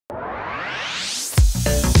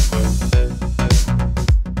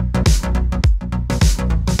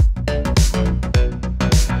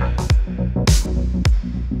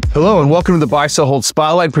Hello and welcome to the Buy, Sell, Hold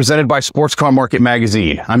Spotlight presented by Sports Car Market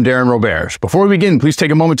Magazine. I'm Darren Roberge. Before we begin, please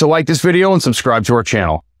take a moment to like this video and subscribe to our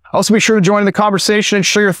channel. Also, be sure to join in the conversation and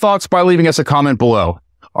share your thoughts by leaving us a comment below.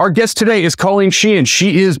 Our guest today is Colleen Sheehan.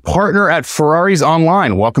 She is partner at Ferraris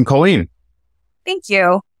Online. Welcome, Colleen. Thank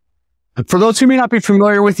you. For those who may not be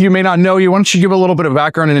familiar with you, may not know you, why don't you give a little bit of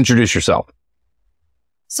background and introduce yourself?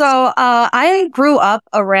 So I grew up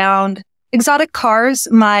around exotic cars.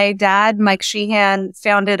 My dad, Mike Sheehan,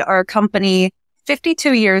 founded our company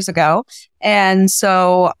 52 years ago. And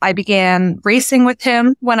so I began racing with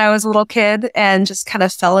him when I was a little kid and just kind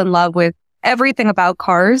of fell in love with everything about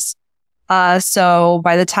cars. So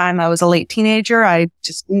by the time I was a late teenager, I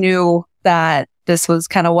just knew that this was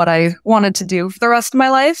kind of what I wanted to do for the rest of my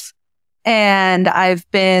life. And I've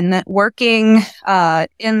been working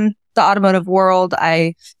in the automotive world.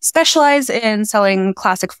 I specialize in selling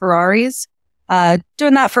classic Ferraris,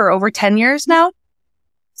 doing that for over 10 years now.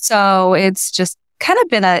 So it's just kind of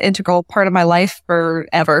been an integral part of my life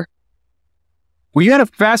forever. Well, you had a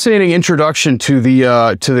fascinating introduction to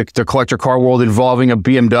the collector car world involving a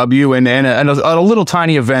BMW and a little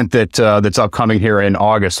tiny event that's upcoming here in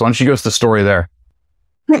August. Why don't you go to the story there?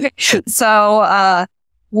 So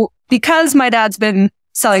because my dad's been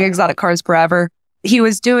selling exotic cars forever, he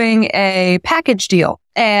was doing a package deal,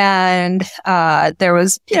 and there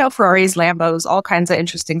was, Ferraris, Lambos, all kinds of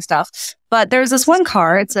interesting stuff. But there's this one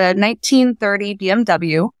car. It's a 1930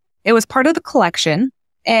 BMW. It was part of the collection,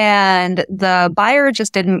 and the buyer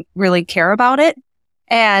just didn't really care about it.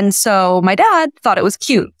 And so my dad thought it was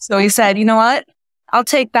cute. So he said, you know what? I'll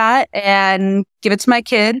take that and give it to my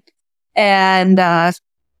kid, and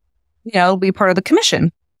it'll be part of the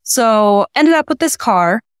commission. So ended up with this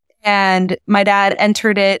car. And my dad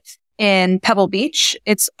entered it in Pebble Beach.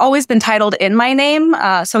 It's always been titled in my name.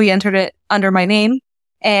 So he entered it under my name.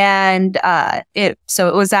 And it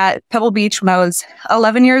was at Pebble Beach when I was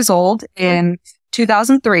 11 years old in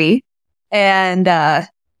 2003. And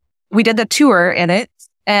we did the tour in it.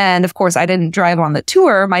 And of course, I didn't drive on the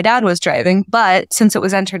tour. My dad was driving. But since it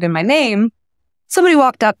was entered in my name, somebody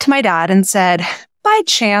walked up to my dad and said, by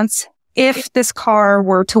chance, if this car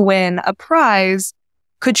were to win a prize,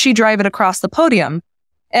 could she drive it across the podium?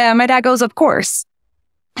 And my dad goes, of course.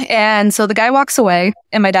 And so the guy walks away,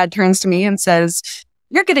 and my dad turns to me and says,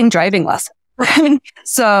 you're getting driving lessons.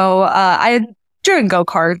 So I had driven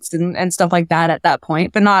go-karts and stuff like that at that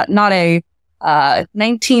point, but not a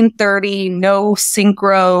 1930 no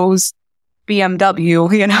synchros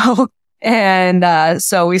BMW, And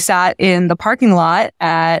so we sat in the parking lot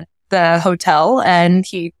at the hotel, and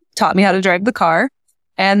he taught me how to drive the car.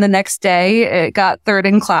 And the next day, it got third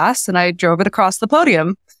in class, and I drove it across the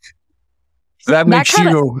podium. That makes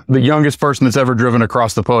you the youngest person that's ever driven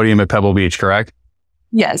across the podium at Pebble Beach, correct?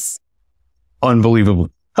 Yes. Unbelievable.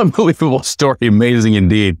 Unbelievable story. Amazing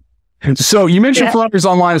indeed. So you mentioned Ferraris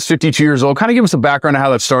Online is 52 years old. Kind of give us a background of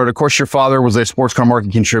how that started. Of course, your father was a sports car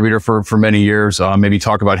market contributor for many years. Maybe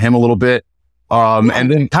talk about him a little bit.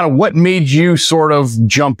 And then kind of what made you sort of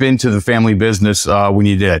jump into the family business when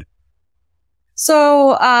you did?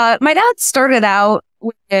 So my dad started out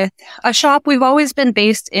with a shop. We've always been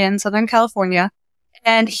based in Southern California,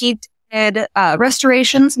 and he did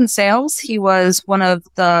restorations and sales. He was one of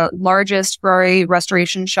the largest Ferrari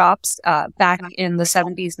restoration shops back in the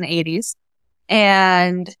 70s and 80s,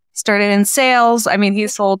 and started in sales. I mean, he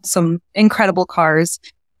sold some incredible cars.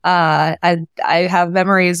 I have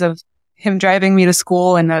memories of him driving me to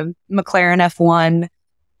school in a McLaren F1.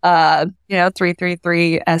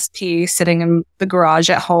 333 SP sitting in the garage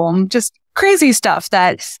at home, just crazy stuff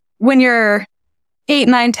that when you're 8,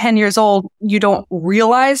 9, 10 years old, you don't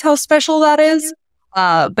realize how special that is.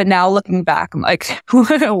 But now looking back, I'm like,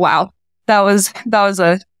 wow, that was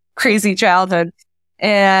a crazy childhood.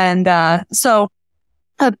 And, so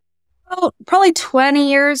probably 20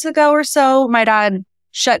 years ago or so, my dad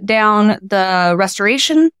shut down the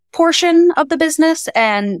restoration portion of the business,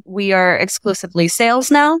 and we are exclusively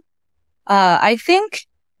sales now. I think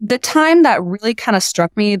the time that really kind of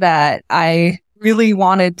struck me that I really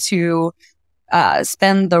wanted to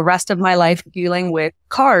spend the rest of my life dealing with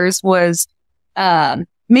cars was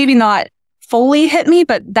maybe not fully hit me,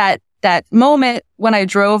 but that moment when I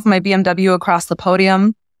drove my BMW across the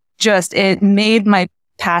podium, it made my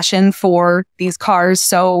passion for these cars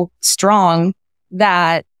so strong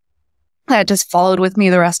that just followed with me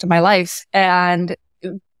the rest of my life. And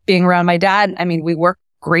being around my dad, I mean, we work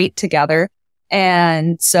great together.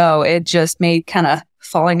 And so it just made kind of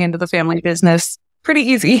falling into the family business pretty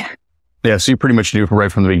easy. Yeah, so you pretty much knew right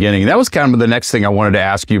from the beginning. That was kind of the next thing I wanted to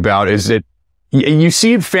ask you about. Is it You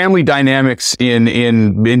see family dynamics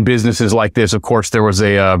in businesses like this. Of course, there was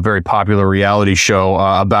a very popular reality show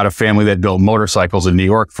about a family that built motorcycles in New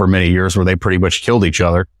York for many years, where they pretty much killed each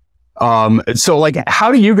other. So like,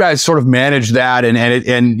 how do you guys sort of manage that?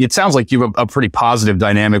 And it sounds like you have a pretty positive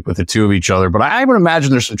dynamic with the two of each other, but I would imagine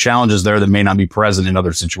there's some challenges there that may not be present in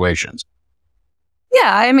other situations.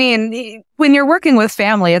 Yeah. I mean, when you're working with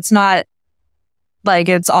family, it's not like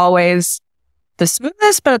it's always the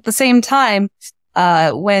smoothest, but at the same time,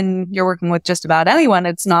 when you're working with just about anyone,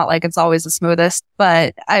 it's not like it's always the smoothest.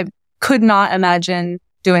 But I could not imagine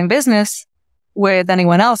doing business with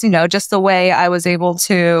anyone else, just the way I was able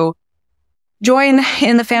to join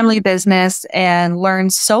in the family business and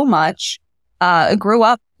learn so much. I grew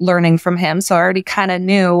up learning from him, so I already kind of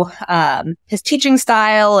knew his teaching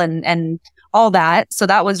style and all that. So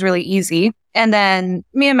that was really easy. And then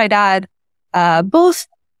me and my dad both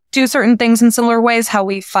do certain things in similar ways, how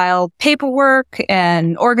we file paperwork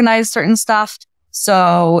and organize certain stuff.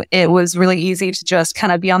 So it was really easy to just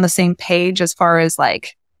kind of be on the same page as far as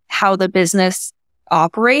like how the business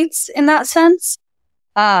operates in that sense.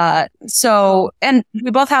 And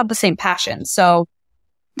we both have the same passion. So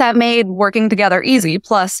that made working together easy.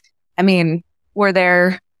 Plus, I mean, we're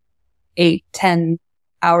there 8-10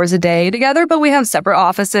 hours a day together, but we have separate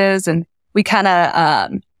offices, and we kind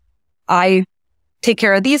of, I take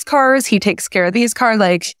care of these cars, he takes care of these cars.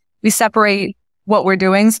 Like, we separate what we're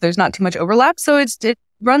doing, so there's not too much overlap. So it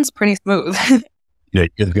runs pretty smooth. Yeah,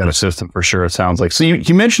 you've got a system for sure, it sounds like. So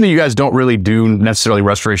you mentioned that you guys don't really do necessarily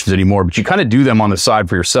restorations anymore, but you kind of do them on the side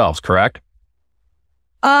for yourselves, correct?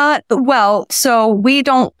 Well, so we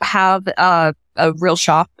don't have a real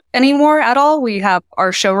shop anymore at all. We have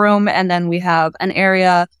our showroom, and then we have an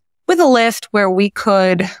area with a lift where we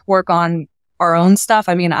could work on our own stuff.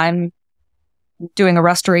 I mean, I'm doing a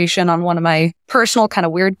restoration on one of my personal kind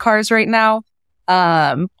of weird cars right now.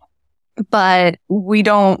 But we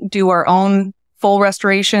don't do our own full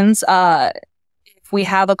restorations. If we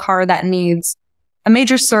have a car that needs a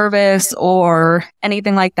major service or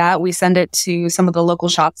anything like that, we send it to some of the local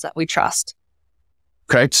shops that we trust.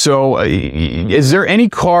 Okay. So is there any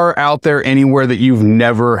car out there anywhere that you've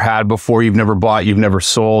never had before, you've never bought, you've never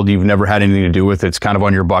sold, you've never had anything to do with? It's kind of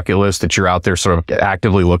on your bucket list that you're out there sort of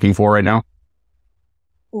actively looking for right now?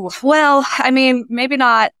 Well, I mean, maybe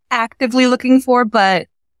not actively looking for, but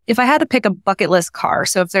if I had to pick a bucket list car,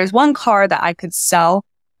 so if there's one car that I could sell,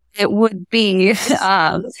 it would be,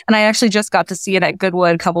 and I actually just got to see it at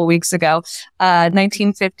Goodwood a couple weeks ago,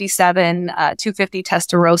 1957 250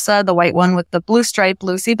 Testarossa, the white one with the blue stripe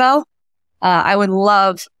Lucy Bell. I would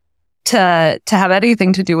love to have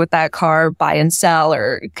anything to do with that car, buy and sell,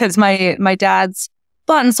 or because my dad's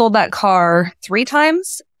bought and sold that car 3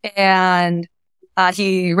 times, and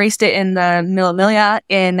he raced it in the Mille Miglia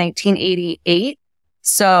in 1988.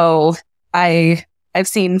 So I've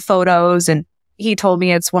seen photos, and he told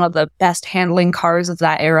me it's one of the best handling cars of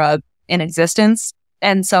that era in existence.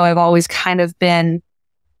 And so I've always kind of been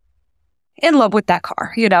in love with that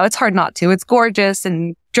car. It's hard not to. It's gorgeous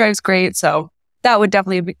and drives great. So that would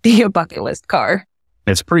definitely be a bucket list car.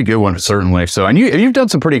 It's a pretty good one, certainly. So, and you've done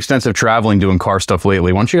some pretty extensive traveling doing car stuff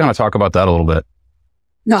lately. Why don't you kind of talk about that a little bit?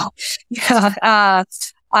 No. Yeah.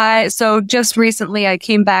 So just recently I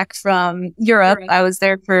came back from Europe. I was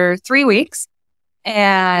there for 3 weeks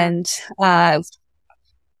and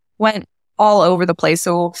went all over the place.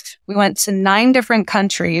 So we went to 9 different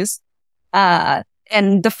countries. And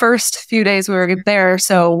the first few days we were there,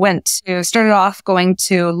 so started off going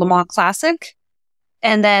to Le Mans Classic,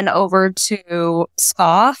 and then over to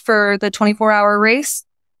Spa for the 24-hour race,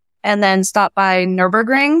 and then stopped by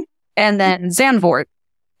Nürburgring, and then Zandvoort.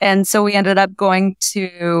 And so we ended up going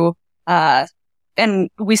to, and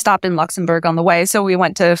we stopped in Luxembourg on the way. So we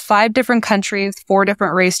went to 5 different countries, 4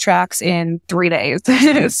 different racetracks in 3 days.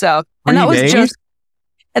 So, and that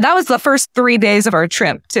was the first 3 days of our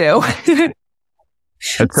trip too.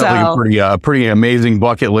 That's probably a pretty amazing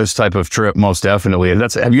bucket list type of trip, most definitely.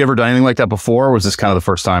 Have you ever done anything like that before, or was this kind of the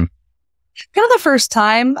first time? Kind of the first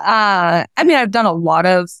time. I mean, I've done a lot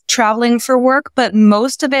of traveling for work, but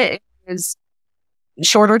most of it is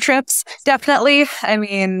shorter trips, definitely. I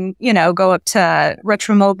mean, go up to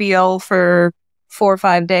Retromobile for 4 or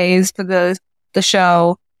 5 days for the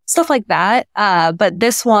show, stuff like that. But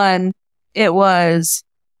this one, it was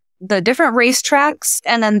the different racetracks,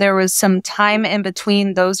 and then there was some time in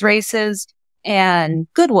between those races and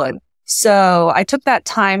Goodwood. So I took that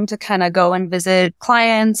time to kind of go and visit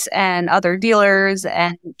clients and other dealers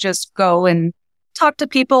and just go and talk to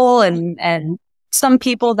people and some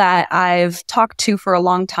people that I've talked to for a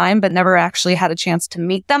long time, but never actually had a chance to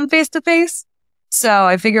meet them face to face. So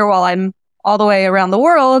I figure while I'm all the way around the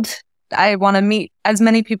world, I want to meet as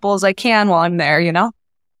many people as I can while I'm there, you know?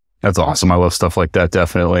 That's awesome. I love stuff like that,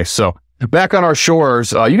 definitely. So back on our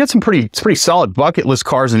shores, you got some pretty solid bucket list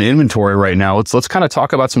cars in inventory right now. Let's kind of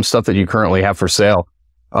talk about some stuff that you currently have for sale.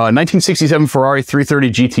 1967 Ferrari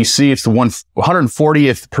 330 GTC. It's the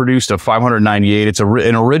 140th produced of 598. It's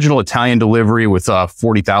an original Italian delivery with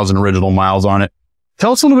 40,000 original miles on it.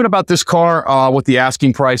 Tell us a little bit about this car, what the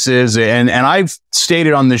asking price is. And I've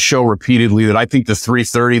stated on this show repeatedly that I think the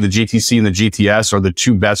 330, the GTC, and the GTS are the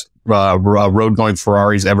two best road-going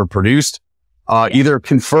Ferraris ever produced. Either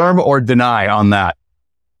confirm or deny on that.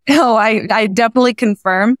 Oh, I definitely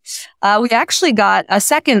confirm. We actually got a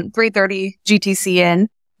second 330 GTC in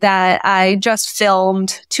that I just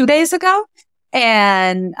filmed 2 days ago.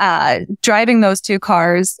 And driving those two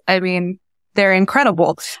cars, I mean, they're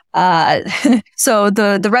incredible. So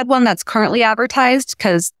the red one that's currently advertised,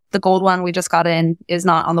 because the gold one we just got in is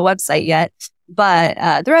not on the website yet.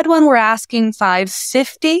 But the red one we're asking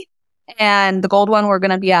 $550, and the gold one we're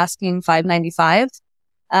going to be asking $595.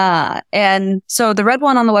 And so the red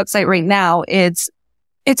one on the website right now, it's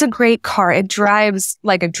a great car. It drives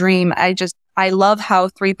like a dream. I love how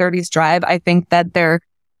 330s drive. I think that they're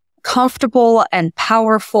comfortable and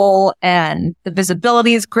powerful, and the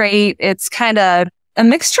visibility is great. It's kind of a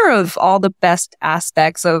mixture of all the best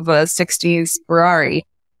aspects of a 60s Ferrari.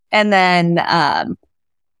 And then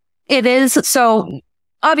it is so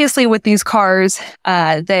obviously with these cars,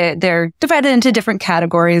 they're divided into different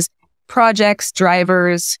categories: projects,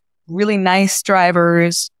 drivers, really nice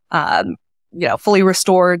drivers, fully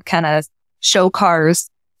restored kind of show cars.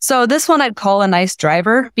 So this one I'd call a nice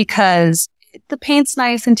driver because the paint's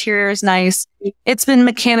nice, interior is nice. It's been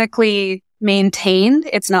mechanically maintained.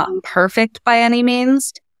 It's not perfect by any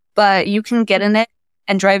means, but you can get in it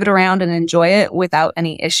and drive it around and enjoy it without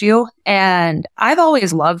any issue. And I've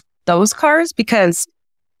always loved those cars because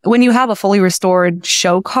when you have a fully restored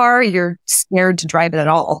show car, you're scared to drive it at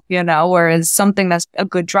all, whereas something that's a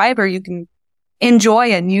good driver, you can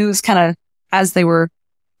enjoy and use kind of as they were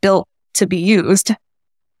built to be used.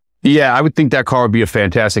 Yeah, I would think that car would be a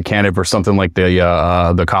fantastic candidate for something like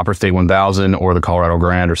the Copper State 1000 or the Colorado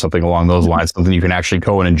Grand or something along those lines, something you can actually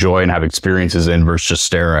go and enjoy and have experiences in versus just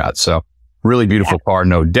stare at. So really beautiful car,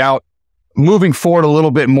 no doubt. Moving forward a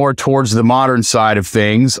little bit more towards the modern side of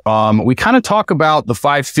things, we kind of talk about the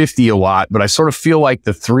 550 a lot, but I sort of feel like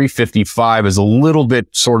the 355 is a little bit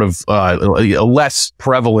sort of less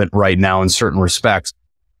prevalent right now in certain respects.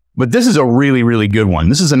 But this is a really, really good one.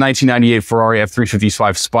 This is a 1998 Ferrari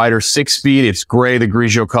F355 Spider, 6-speed. It's gray, the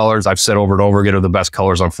Grigio colors. I've said over and over again are the best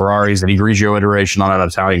colors on Ferraris. Any Grigio iteration on an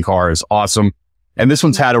Italian car is awesome. And this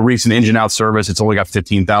one's had a recent engine out service. It's only got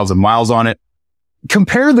 15,000 miles on it.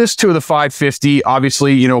 Compare this to the 550.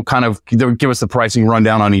 Obviously, kind of give us the pricing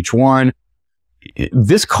rundown on each one.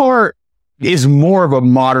 This car is more of a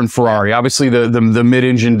modern Ferrari. Obviously, the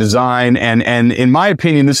mid-engine design, and in my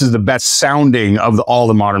opinion, this is the best sounding of all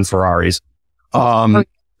the modern Ferraris. So,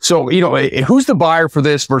 who's the buyer for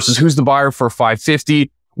this versus who's the buyer for 550?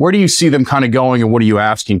 Where do you see them kind of going, and what are you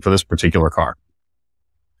asking for this particular car?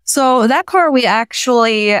 So that car we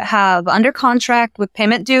actually have under contract with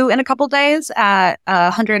payment due in a couple days at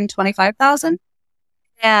 $125,000,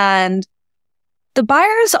 and the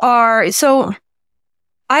buyers are so.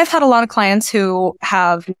 I've had a lot of clients who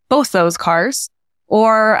have both those cars,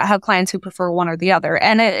 or I have clients who prefer one or the other.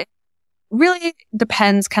 And it really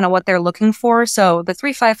depends kind of what they're looking for. So the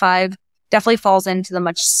 355 definitely falls into the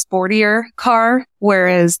much sportier car,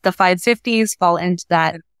 whereas the 550s fall into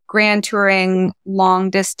that grand touring, long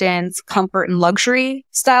distance, comfort and luxury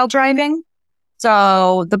style driving.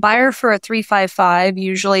 So the buyer for a 355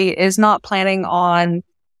 usually is not planning on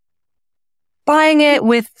buying it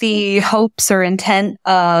with the hopes or intent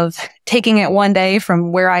of taking it one day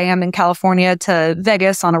from where I am in California to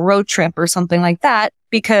Vegas on a road trip or something like that,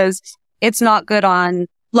 because it's not good on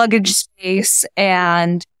luggage space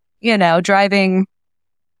and, driving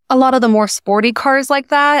a lot of the more sporty cars like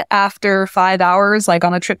that after 5 hours, like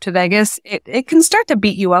on a trip to Vegas, it can start to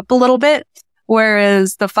beat you up a little bit.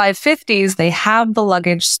 Whereas the 550s, they have the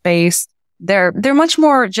luggage space. They're much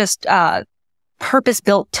more just, purpose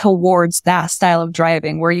built towards that style of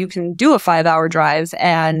driving where you can do a 5-hour drive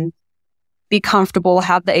and be comfortable,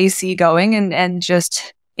 have the AC going and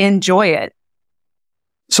just enjoy it.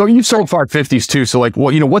 So you've sold 550s too. So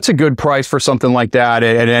what's a good price for something like that?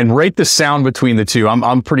 And rate the sound between the two.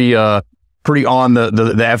 I'm pretty on the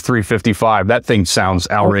F355. That thing sounds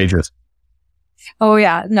outrageous. Oh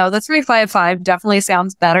yeah. No, the 355 definitely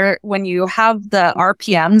sounds better. When you have the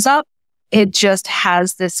RPMs up, it just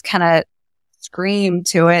has this kind of scream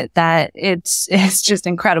to it that it's just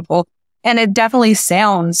incredible. And it definitely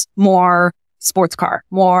sounds more sports car,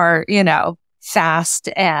 more, fast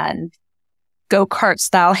and go-kart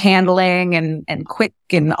style handling and quick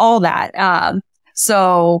and all that.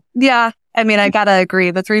 So yeah, I mean, I gotta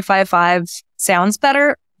agree. The 355 sounds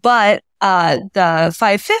better, but the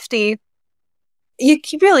 550,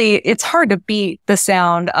 it's hard to beat the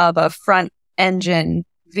sound of a front engine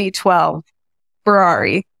V12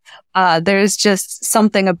 Ferrari. There's just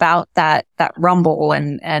something about that rumble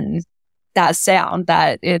and that sound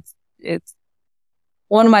that it's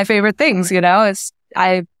one of my favorite things,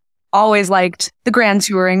 I've always liked the Grand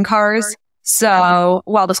Touring cars. So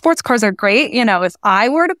while the sports cars are great, if I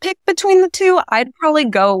were to pick between the two, I'd probably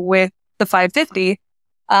go with the 550,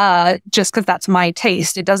 just because that's my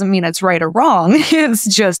taste. It doesn't mean it's right or wrong.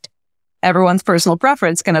 It's just everyone's personal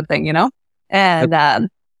preference kind of thing, And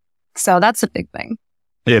so that's a big thing.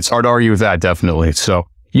 It's hard to argue with that, definitely. So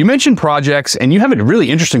you mentioned projects, and you have a really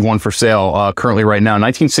interesting one for sale currently right now.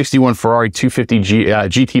 1961 Ferrari 250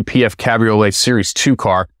 GTPF Cabriolet Series 2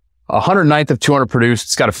 car. 109th of 200 produced.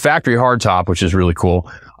 It's got a factory hardtop, which is really cool.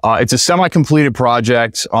 It's a semi-completed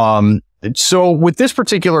project. So with this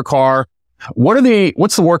particular car,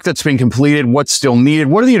 what's the work that's been completed? What's still needed?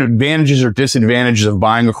 What are the advantages or disadvantages of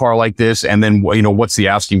buying a car like this? And then, what's the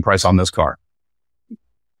asking price on this car?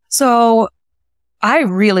 So I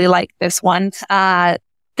really like this one.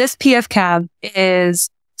 This PF cab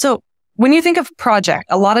so when you think of project,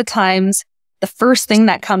 a lot of times the first thing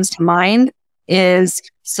that comes to mind is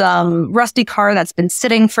some rusty car that's been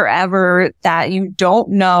sitting forever that you don't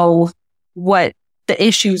know what the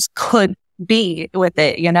issues could be with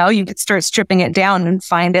it. You could start stripping it down and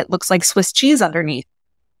find it looks like Swiss cheese underneath,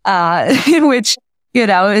 which,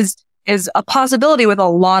 is a possibility with a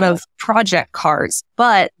lot of project cars.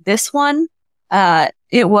 But this one,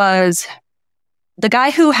 it was the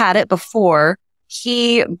guy who had it before.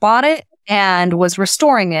 He bought it and was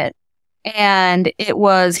restoring it. And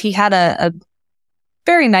he had a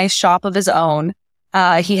very nice shop of his own.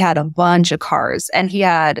 He had a bunch of cars, and he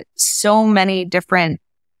had so many different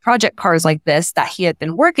project cars like this that he had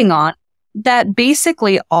been working on that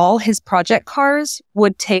basically all his project cars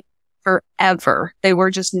would take forever. They were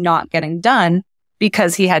just not getting done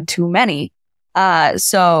because he had too many.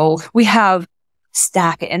 So we have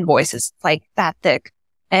stack of invoices like that thick,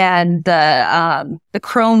 and the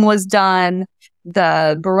chrome was done.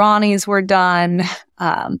 The Baranis were done.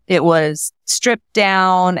 It was stripped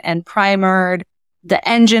down and primered. The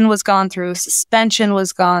engine was gone through. Suspension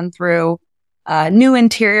was gone through. New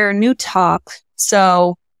interior, new top.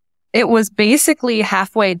 So it was basically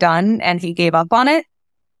halfway done, and he gave up on it.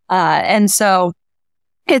 And so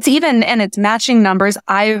it's matching numbers.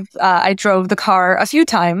 I drove the car a few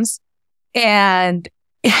times, and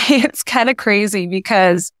it's kind of crazy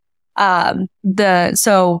because the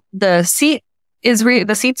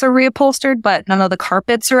seats are reupholstered, but none of the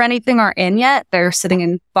carpets or anything are in yet. They're sitting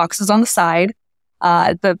in boxes on the side.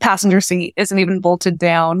 The passenger seat isn't even bolted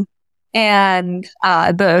down, and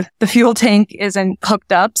the fuel tank isn't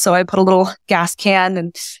hooked up. So I put a little gas can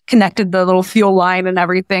and connected the little fuel line and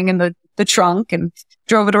everything in the trunk and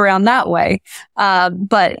drove it around that way.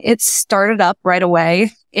 But it started up right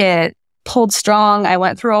away. It pulled strong. I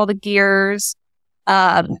went through all the gears,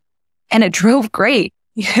 and it drove great.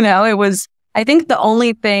 It was, I think the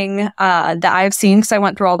only thing that I've seen, because I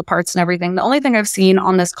went through all the parts and everything, the only thing I've seen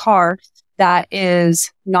on this car that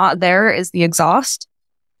is not there is the exhaust.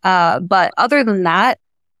 But other than that,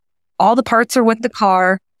 all the parts are with the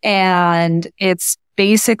car, and it's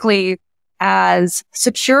basically as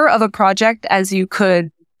secure of a project as you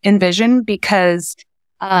could envision, because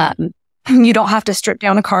you don't have to strip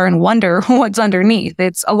down a car and wonder what's underneath.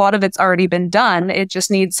 A lot of it's already been done. It just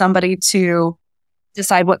needs somebody to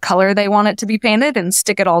decide what color they want it to be painted and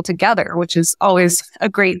stick it all together, which is always a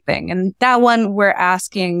great thing. And that one we're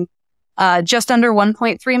asking just under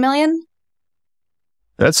 1.3 million.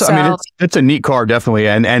 It's a neat car, definitely.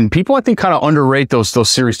 And people, I think, kind of underrate those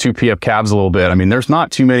Series 2 PF cabs a little bit. I mean, there's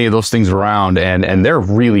not too many of those things around, and they're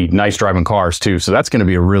really nice driving cars too. So that's going to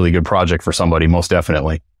be a really good project for somebody, most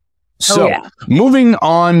definitely. So moving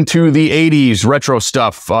on to the 80s retro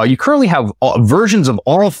stuff, you currently have versions of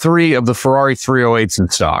all three of the Ferrari 308s in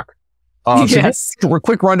stock. Yes. So a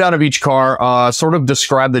quick rundown of each car, sort of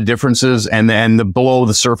describe the differences and the below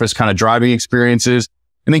the surface kind of driving experiences,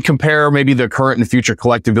 and then compare maybe the current and future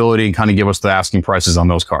collectability and kind of give us the asking prices on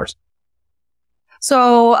those cars.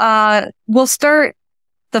 So we'll start.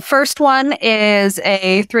 The first one is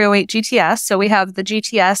a 308 GTS. So we have the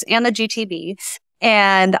GTS and the GTB.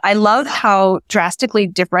 And I love how drastically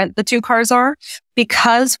different the two cars are,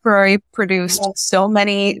 because Ferrari produced so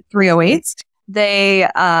many 308s. They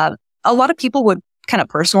a lot of people would kind of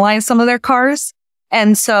personalize some of their cars.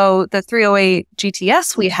 And so the 308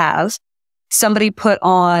 GTS we have, somebody put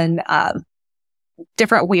on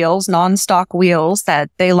different wheels, non-stock wheels that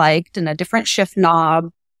they liked, and a different shift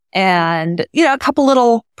knob, and, a couple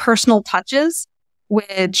little personal touches,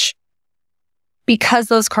 which, because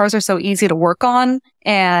those cars are so easy to work on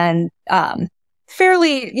and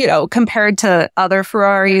fairly, compared to other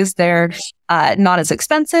Ferraris, they're not as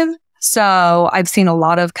expensive. So I've seen a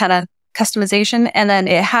lot of kind of customization, and then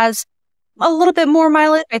it has a little bit more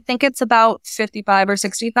mileage. I think it's about 55 or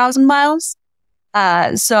 60,000 miles.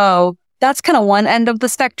 So that's kind of one end of the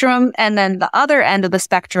spectrum. And then the other end of the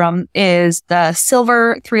spectrum is the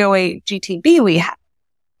silver 308 GTB we have.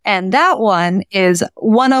 And that one is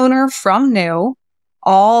one owner from new,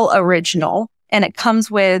 all original. And it comes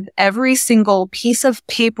with every single piece of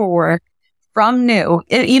paperwork from new.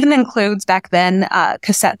 It even includes, back then,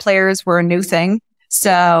 cassette players were a new thing.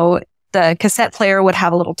 So the cassette player would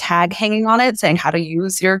have a little tag hanging on it saying how to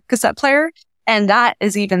use your cassette player. And that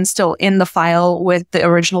is even still in the file with the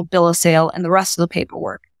original bill of sale and the rest of the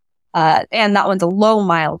paperwork. And that one's a low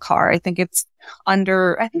mile car. I think it's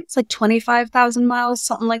like 25,000 miles,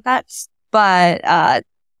 something like that. But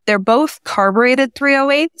they're both carbureted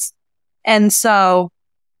 308s. And so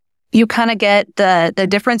you kind of get the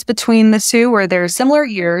difference between the two, where they're similar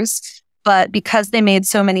years, but because they made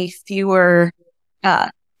so many fewer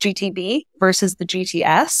GTB versus the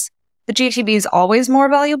GTS, the GTB is always more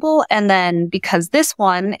valuable. And then because this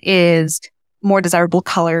one is more desirable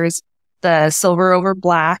colors, the silver over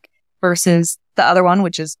black versus the other one,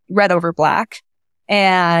 which is red over black,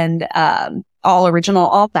 and all original,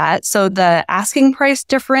 all that. So the asking price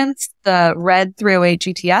difference, the red 308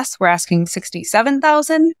 GTS, we're asking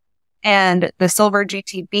 67,000. And the silver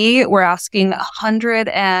GTB, we're asking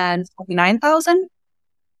 149,000.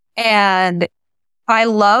 And I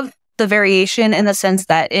love the variation in the sense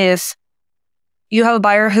that if you have a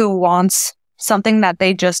buyer who wants something that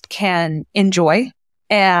they just can enjoy,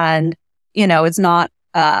 and, it's not,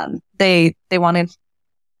 they want a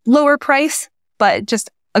lower price, but just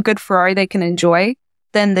a good Ferrari they can enjoy,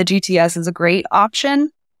 then the GTS is a great option.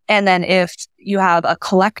 And then if you have a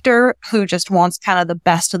collector who just wants kind of the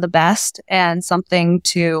best of the best and something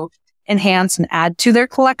to enhance and add to their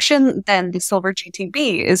collection, then the silver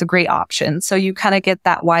GTB is a great option. So you kind of get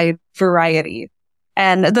that wide variety.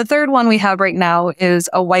 And the third one we have right now is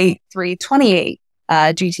a white 328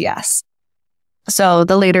 GTS. So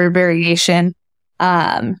the later variation.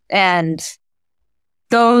 And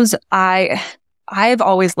those, I've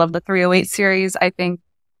always loved the 308 series. I think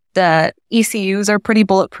the ECUs are pretty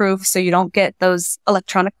bulletproof, so you don't get those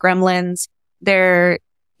electronic gremlins. They're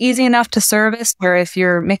easy enough to service, where if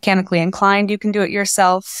you're mechanically inclined, you can do it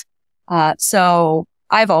yourself. So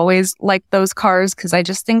I've always liked those cars because I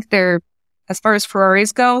just think they're, as far as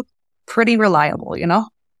Ferraris go, pretty reliable,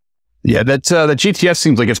 Yeah, that the GTS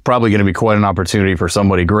seems like it's probably going to be quite an opportunity for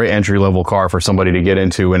somebody. Great entry-level car for somebody to get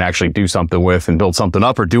into and actually do something with and build something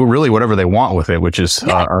up, or do really whatever they want with it, which is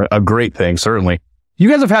a great thing, certainly. You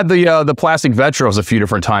guys have had the plastic Vetros a few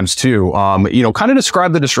different times too. Kind of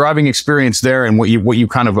describe the driving experience there and what you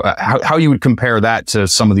kind of how you would compare that to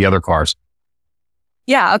some of the other cars.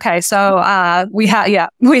 Yeah. Okay. So we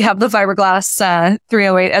have the fiberglass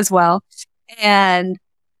 308 as well, and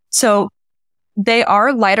so they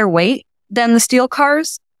are lighter weight than the steel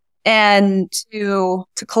cars. And to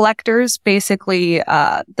collectors, basically,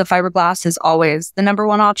 the fiberglass is always the number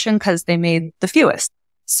one option because they made the fewest.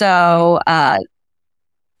 So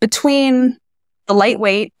between the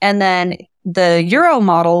lightweight and then the Euro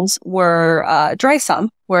models were dry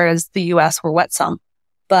sump, whereas the US were wet sump.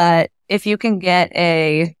 But if you can get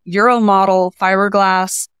a Euro model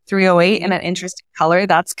fiberglass 308 in an interesting color,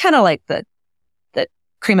 that's kind of like the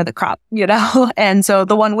cream of the crop, And so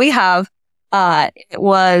the one we have, it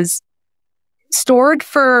was stored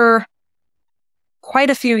for quite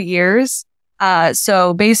a few years.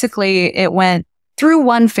 So basically it went through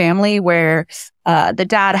one family where the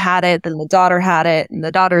dad had it, then the daughter had it, and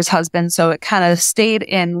the daughter's husband. So it kind of stayed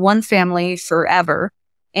in one family forever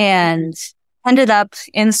and ended up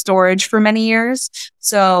in storage for many years.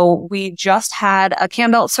 So we just had a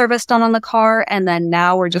cam belt service done on the car, and then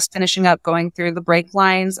now we're just finishing up going through the brake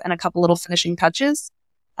lines and a couple little finishing touches.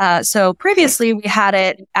 So previously we had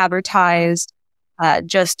it advertised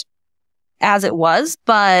just as it was,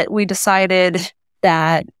 but we decided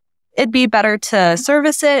that it'd be better to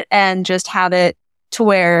service it and just have it to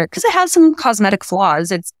where, because it has some cosmetic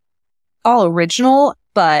flaws. It's all original,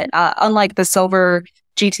 but unlike the silver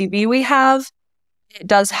GTB we have, it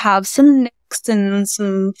does have some nicks and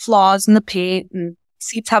some flaws in the paint, and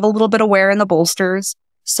seats have a little bit of wear in the bolsters.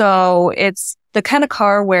 So it's the kind of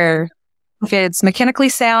car where if it's mechanically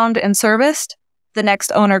sound and serviced, the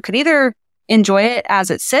next owner could either enjoy it as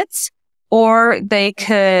it sits, or they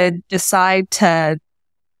could decide to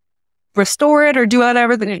restore it or do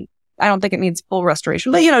whatever. I don't think it needs full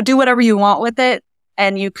restoration, but do whatever you want with it.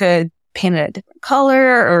 And you could paint it a different color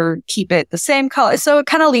or keep it the same color. So it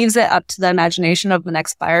kind of leaves it up to the imagination of the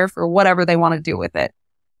next buyer for whatever they want to do with it.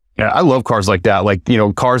 Yeah, I love cars like that. Like,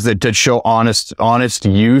 cars that show honest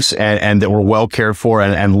use and that were well cared for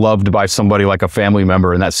and loved by somebody like a family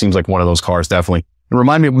member. And that seems like one of those cars, definitely. And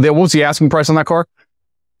remind me, what was the asking price on that car?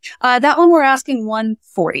 That one we're asking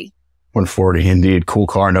 $140. $140, indeed. Cool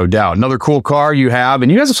car, no doubt. Another cool car you have,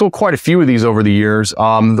 and you guys have sold quite a few of these over the years.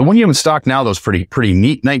 The one you have in stock now, though, is pretty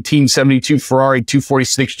neat. 1972 Ferrari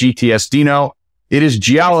 246 GTS Dino. It is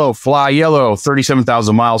Giallo, fly yellow,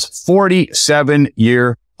 37,000 miles,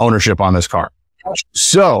 47-year ownership on this car.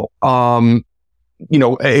 So, the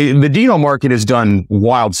Dino market has done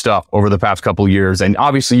wild stuff over the past couple of years. And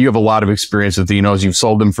obviously you have a lot of experience with Dinos. You've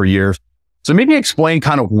sold them for years. So maybe explain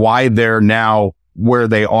kind of why they're now where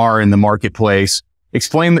they are in the marketplace.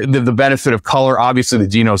 Explain the benefit of color. Obviously the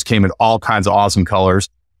Dinos came in all kinds of awesome colors.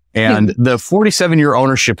 And the 47-year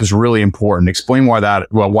ownership is really important. Explain why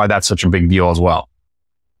that's such a big deal as well.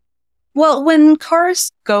 Well, when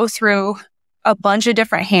cars go through a bunch of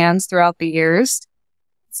different hands throughout the years,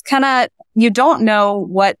 it's kind of, you don't know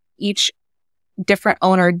what each different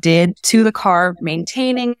owner did to the car,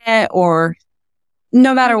 maintaining it, or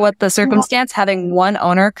no matter what the circumstance, having one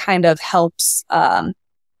owner kind of helps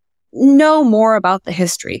know more about the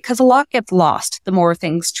history, because a lot gets lost the more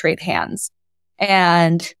things trade hands.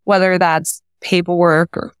 And whether that's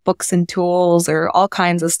paperwork or books and tools or all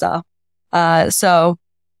kinds of stuff. So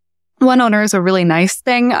one owner is a really nice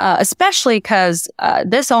thing, especially because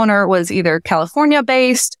this owner was either California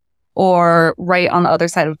based or right on the other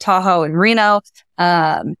side of Tahoe in Reno.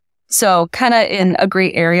 So kind of in a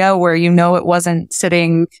great area where it wasn't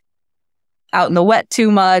sitting out in the wet too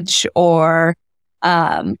much or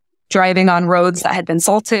driving on roads that had been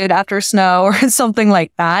salted after snow or something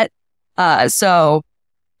like that. So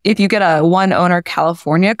if you get a one owner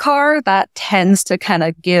California car, that tends to kind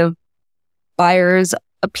of give buyers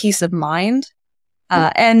a peace of mind.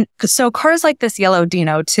 And so cars like this yellow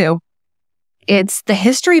Dino too, it's the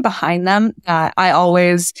history behind them that I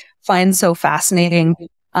always find so fascinating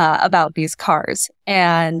about these cars.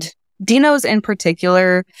 And Dinos in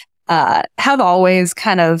particular have always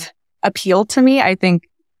kind of appealed to me. I think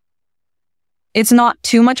it's not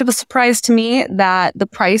too much of a surprise to me that the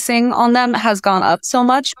pricing on them has gone up so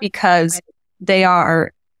much, because they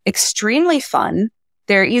are extremely fun.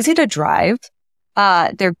 They're easy to drive.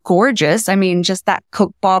 They're gorgeous. I mean, just that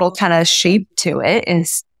Coke bottle kind of shape to it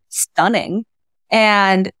is stunning.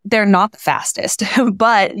 And they're not the fastest,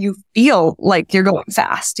 but you feel like you're going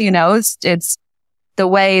fast. It's the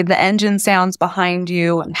way the engine sounds behind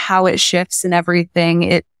you and how it shifts and everything.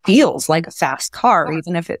 It feels like a fast car,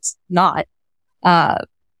 even if it's not.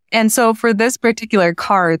 And so for this particular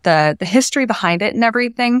car, the history behind it and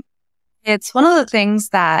everything, it's one of the things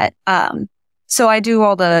that, so I do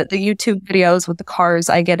all the YouTube videos with the cars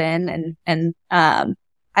I get in, and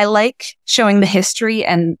I like showing the history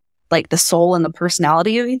and like the soul and the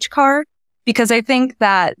personality of each car, because I think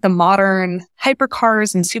that the modern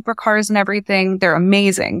hypercars and supercars and everything, they're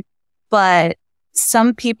amazing. But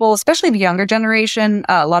some people, especially the younger generation,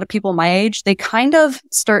 a lot of people my age, they kind of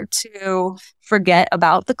start to forget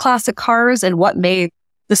about the classic cars and what made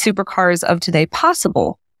the supercars of today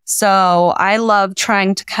possible. So I love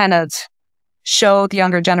trying to kind of show the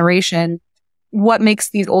younger generation what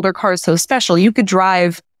makes these older cars so special. You could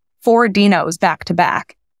drive 4 Dinos back to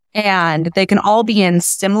back, and they can all be in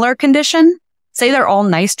similar condition. Say they're all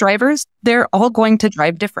nice drivers, they're all going to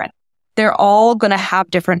drive different. They're all going to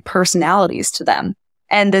have different personalities to them.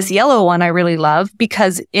 And this yellow one I really love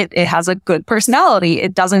because it has a good personality.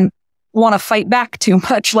 It doesn't want to fight back too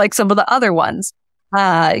much like some of the other ones.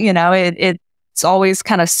 It's always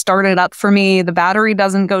kind of started up for me. The battery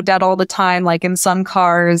doesn't go dead all the time like in some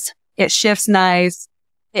cars. It shifts nice.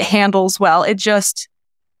 It handles well.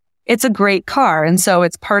 It's a great car. And so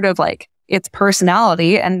it's part of like its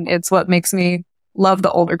personality, and it's what makes me love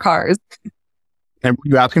the older cars. And were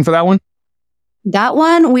you asking for that one? That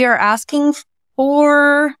one we are asking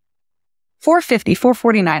for $450,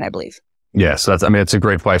 $449, I believe. Yes, it's a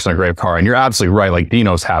great price and a great car. And you're absolutely right. Like,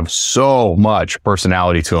 Dinos have so much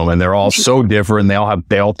personality to them, and they're all so different. They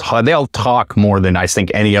all talk more than I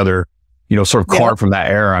think any other, sort of car from that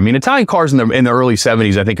era. I mean, Italian cars in the early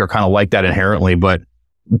 70s, I think, are kind of like that inherently, but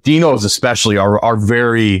Dinos especially are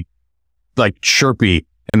very like chirpy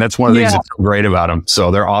And that's one of the things that's so great about them. So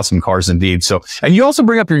they're awesome cars indeed. So, and you also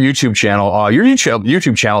bring up your YouTube channel. Your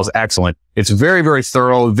YouTube channel is excellent. It's very, very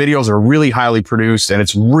thorough. Videos are really highly produced and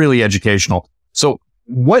it's really educational. So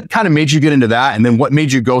what kind of made you get into that? And then what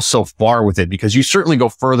made you go so far with it? Because you certainly go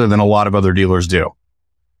further than a lot of other dealers do.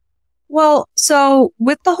 Well, so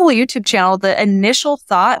with the whole YouTube channel, the initial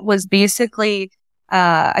thought was basically,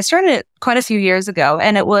 I started it quite a few years ago,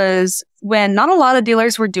 and it was when not a lot of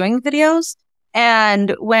dealers were doing videos.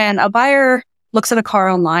 And when a buyer looks at a car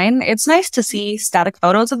online, it's nice to see static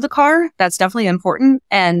photos of the car. That's definitely important.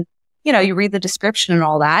 And, you know, you read the description and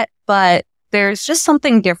all that, but there's just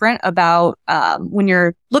something different about, when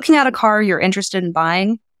you're looking at a car you're interested in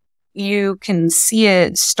buying, you can see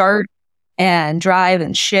it start and drive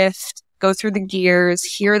and shift, go through the gears,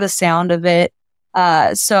 hear the sound of it.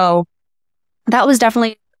 So that was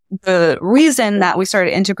definitely the reason that we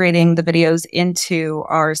started integrating the videos into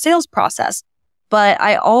our sales process. But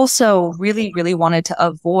I also really, really wanted to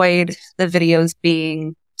avoid the videos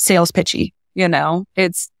being sales pitchy. You know,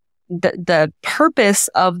 it's the purpose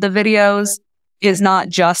of the videos is not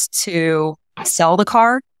just to sell the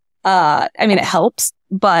car. I mean, it helps,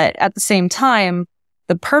 but at the same time,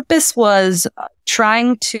 the purpose was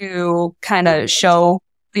trying to kind of show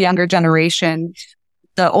the younger generation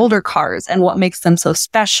the older cars and what makes them so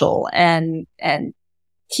special and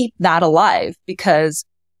keep that alive, because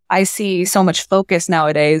I see so much focus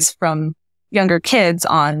nowadays from younger kids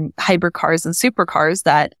on hypercars and supercars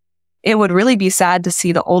that it would really be sad to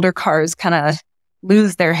see the older cars kind of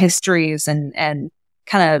lose their histories and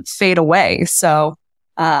kind of fade away. So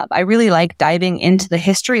I really like diving into the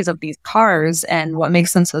histories of these cars and what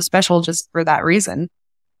makes them so special just for that reason.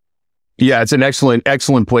 Yeah, it's an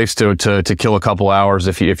excellent place to kill a couple hours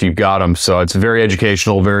if you've got them. So it's very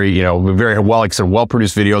educational, very well, like I said, well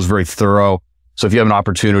produced videos, very thorough. So if you have an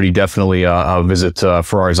opportunity, definitely visit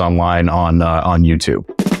Ferraris Online on YouTube.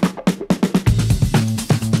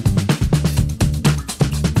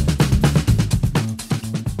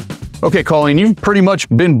 Okay, Colleen, you've pretty much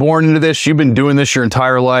been born into this. You've been doing this your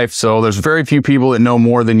entire life. So there's very few people that know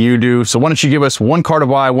more than you do. So why don't you give us one car to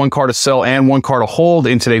buy, one car to sell, and one car to hold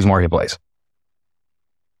in today's marketplace?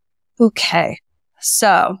 Okay.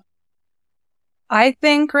 So I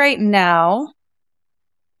think right now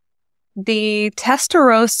the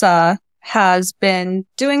Testarossa has been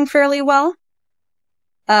doing fairly well.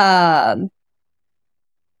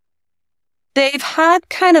 They've had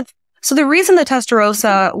so the reason the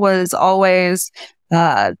Testarossa was always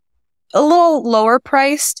a little lower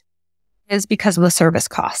priced is because of the service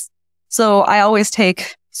costs. So I always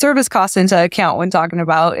take service costs into account when talking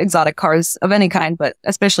about exotic cars of any kind, but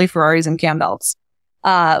especially Ferraris and cam belts.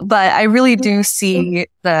 But I really do see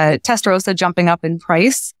the Testarossa jumping up in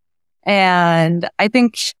price. And I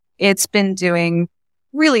think it's been doing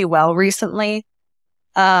really well recently.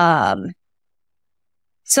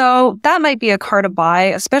 So that might be a car to buy,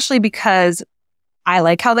 especially because I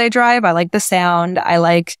like how they drive. I like the sound. I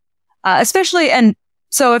like, especially, and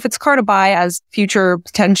so if it's a car to buy as future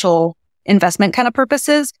potential investment kind of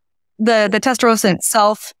purposes, the Testarossa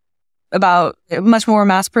itself about much more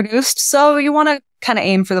mass produced. So you want to kind of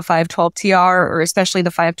aim for the 512 TR or especially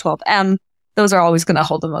the 512M. Those are always going to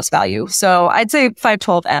hold the most value. So I'd say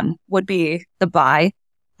 512M would be the buy.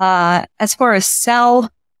 As far as sell,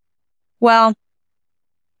 well,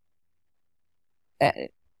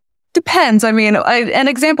 depends. I mean, an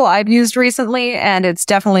example I've used recently, and it's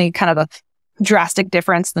definitely kind of a drastic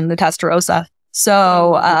difference than the Testarossa.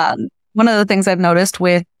 So one of the things I've noticed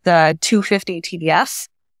with the 250 TDF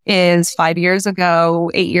is 5 years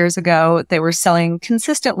ago, 8 years ago, they were selling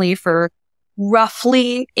consistently for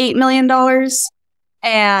roughly $8 million.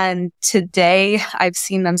 And today I've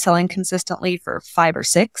seen them selling consistently for 5 or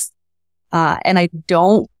 6. And I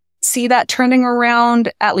don't see that turning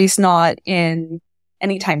around, at least not in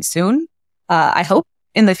anytime soon. I hope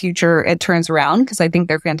in the future it turns around because I think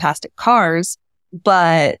they're fantastic cars.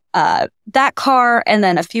 But that car and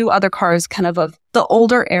then a few other cars kind of the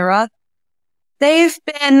older era, they've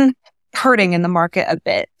been hurting in the market a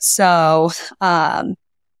bit. So,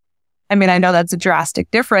 I mean, I know that's a drastic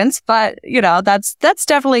difference, but you know, that's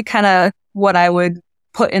definitely kind of what I would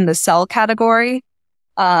put in the sell category.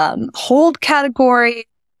 Hold category,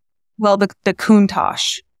 well, the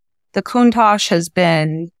Countach. The Countach has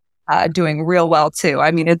been doing real well too.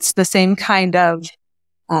 I mean, it's the same kind of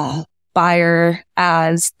buyer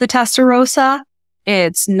as the Testarossa.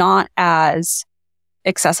 It's not as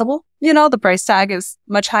accessible. You know, the price tag is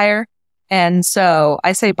much higher. And so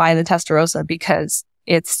I say buy the Testarossa because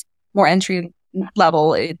it's more entry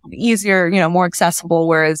level, easier, you know, more accessible.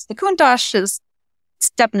 Whereas the Countach is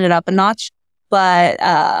stepping it up a notch. But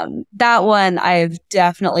that one, I've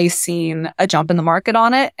definitely seen a jump in the market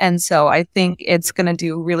on it. And so I think it's going to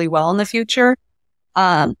do really well in the future.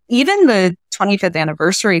 Even the 25th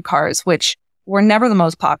anniversary cars, which were never the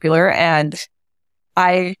most popular. And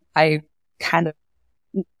I kind of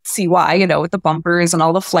see why, with the bumpers and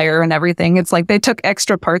all the flair and everything. It's like they took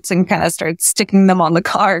extra parts and kind of started sticking them on the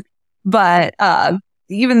car. But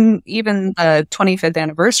even the 25th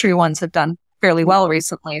anniversary ones have done fairly well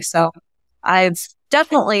recently. So I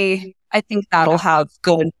think that'll have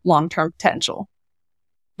good long-term potential.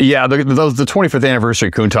 Yeah, the 25th anniversary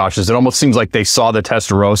Countachs, it almost seems like they saw the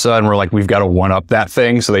Testarossa and were like, we've got to one-up that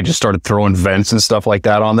thing. So they just started throwing vents and stuff like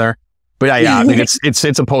that on there. But yeah, I mean,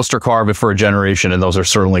 it's a poster car for a generation, and those are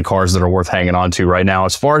certainly cars that are worth hanging on to right now.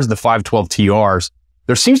 As far as the 512 TRs,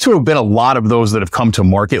 there seems to have been a lot of those that have come to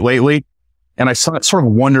market lately. And I sort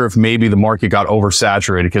of wonder if maybe the market got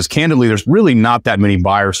oversaturated, because candidly, there's really not that many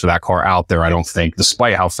buyers for that car out there, I don't think,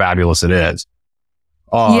 despite how fabulous it is.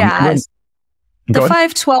 The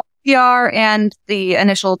 512 TR and the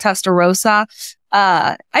initial Testarossa,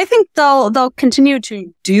 I think they'll continue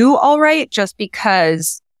to do all right, just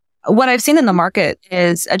because what I've seen in the market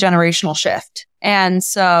is a generational shift. And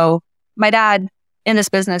so my dad in this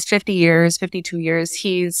business, 50 years, 52 years,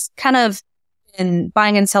 he's kind of been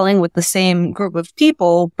buying and selling with the same group of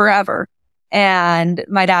people forever. And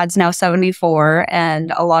my dad's now 74,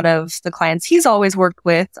 and a lot of the clients he's always worked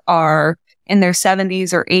with are in their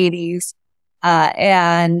 70s or 80s.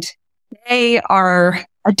 And they are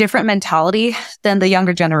a different mentality than the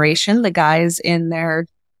younger generation, the guys in their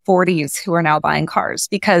 40s who are now buying cars,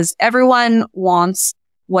 because everyone wants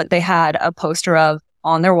what they had a poster of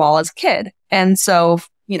on their wall as a kid. And so,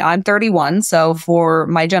 I'm 31. So for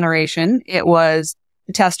my generation, it was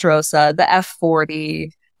the Testarossa, the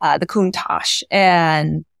F40, the Countach.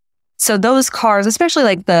 And so those cars, especially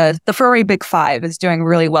like the Ferrari Big Five, is doing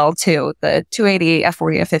really well too. The 280,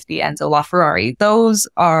 F40, F50, Enzo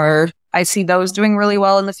LaFerrari. I see those doing really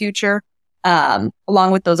well in the future,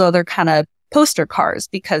 along with those other kind of poster cars,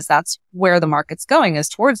 because that's where the market's going, is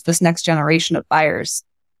towards this next generation of buyers.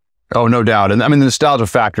 Oh, no doubt. And I mean, the nostalgia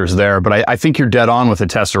factor is there, but I think you're dead on with the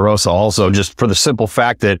Testarossa also, just for the simple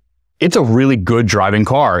fact that it's a really good driving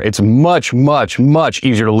car. It's much, much, much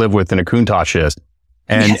easier to live with than a Countach is.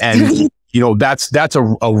 And that's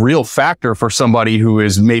a real factor for somebody who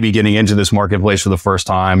is maybe getting into this marketplace for the first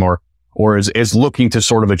time, or is looking to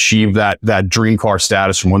sort of achieve that dream car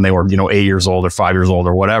status from when they were, 8 years old or 5 years old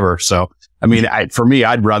or whatever. So, I mean, for me,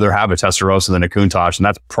 I'd rather have a Testarossa than a Countach, and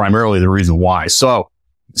that's primarily the reason why. So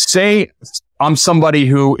say I'm somebody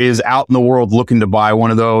who is out in the world looking to buy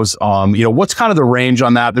one of those. What's kind of the range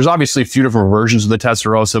on that? There's obviously a few different versions of the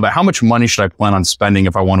Testarossa, but how much money should I plan on spending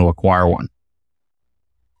if I want to acquire one?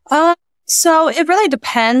 So it really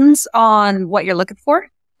depends on what you're looking for.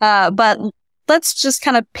 But let's just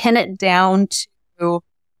kind of pin it down to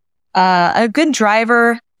a good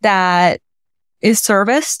driver that is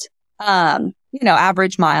serviced,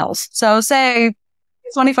 average miles. So say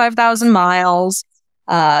 25,000 miles,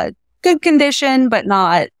 good condition, but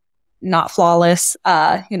not flawless.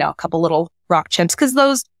 A couple little rock chips, because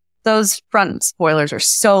those front spoilers are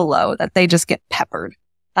so low that they just get peppered.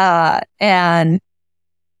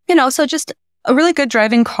 So just a really good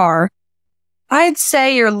driving car. I'd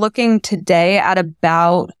say you're looking today at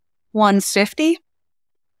about 150,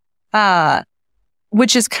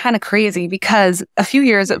 which is kind of crazy, because a few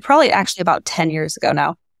years, probably actually about 10 years ago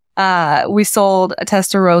now, we sold a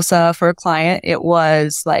Testarossa for a client. It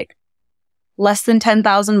was like less than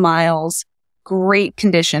 10,000 miles, great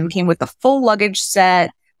condition, came with the full luggage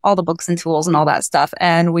set, all the books and tools and all that stuff.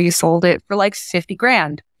 And we sold it for like 50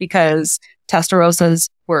 grand, because Testarossas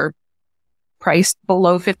were priced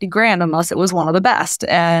below 50 grand unless it was one of the best.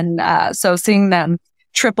 And so seeing them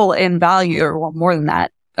triple in value, or more than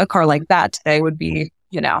that, a car like that today would be,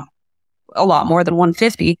 a lot more than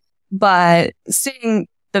 150. But seeing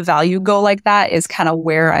the value go like that is kind of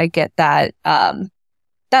where I get that thought,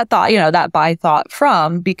 that buy thought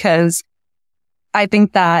from, because I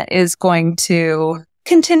think that is going to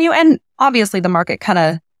continue. And obviously the market kind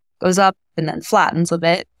of goes up and then flattens a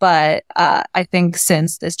bit. But I think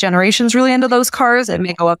since this generation's really into those cars, it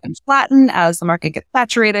may go up and flatten as the market gets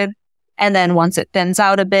saturated. And then once it thins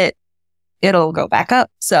out a bit, it'll go back up.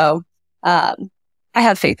 So I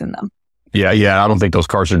have faith in them. Yeah. I don't think those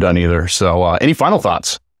cars are done either. So any final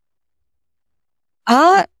thoughts?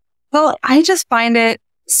 Well, I just find it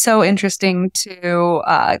so interesting to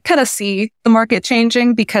kind of see the market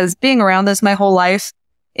changing, because being around this my whole life,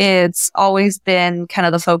 it's always been kind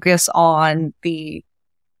of the focus on the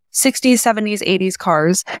 60s, 70s, 80s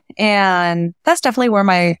cars. And that's definitely where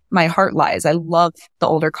my heart lies. I love the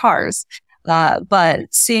older cars.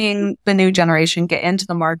 But seeing the new generation get into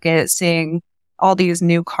the market, seeing all these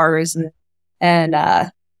new cars and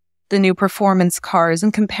the new performance cars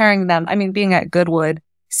and comparing them. I mean, being at Goodwood,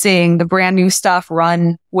 seeing the brand new stuff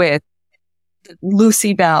run with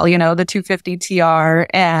Lucy Bell, you know, the 250 TR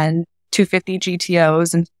and 250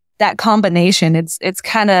 GTOs, and that combination, it's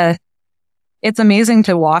amazing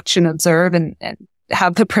to watch and observe and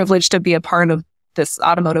have the privilege to be a part of this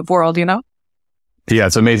automotive world, you know? Yeah,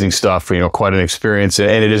 it's amazing stuff, you know, quite an experience.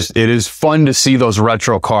 And it is fun to see those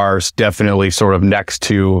retro cars definitely sort of next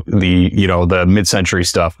to the, you know, the mid-century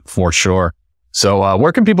stuff for sure. So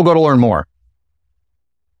where can people go to learn more?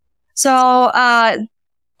 So our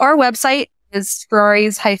website is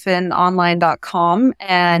ferraris-online.com,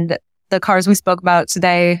 and the cars we spoke about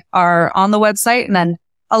today are on the website, and then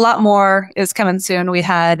a lot more is coming soon. We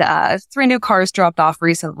had 3 new cars dropped off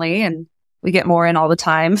recently, and we get more in all the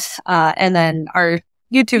time. And then our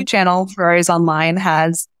YouTube channel, Ferraris Online,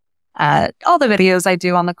 has all the videos I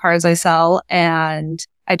do on the cars I sell. And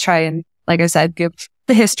I try and, like I said, give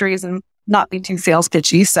the histories and not be too sales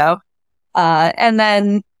pitchy. So, and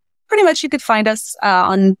then pretty much you could find us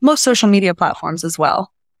on most social media platforms as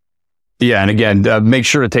well. Yeah. And again, make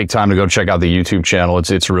sure to take time to go check out the YouTube channel.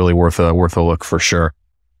 It's really worth a look for sure.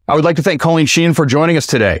 I would like to thank Colleen Sheehan for joining us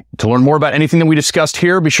today. To learn more about anything that we discussed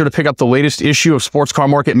here, be sure to pick up the latest issue of Sports Car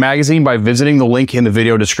Market Magazine by visiting the link in the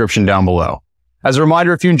video description down below. As a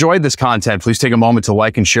reminder, if you enjoyed this content, please take a moment to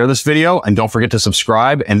like and share this video, and don't forget to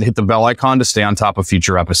subscribe and hit the bell icon to stay on top of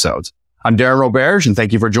future episodes. I'm Darren Roberge, and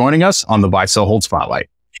thank you for joining us on the Buy, Sell, Hold Spotlight.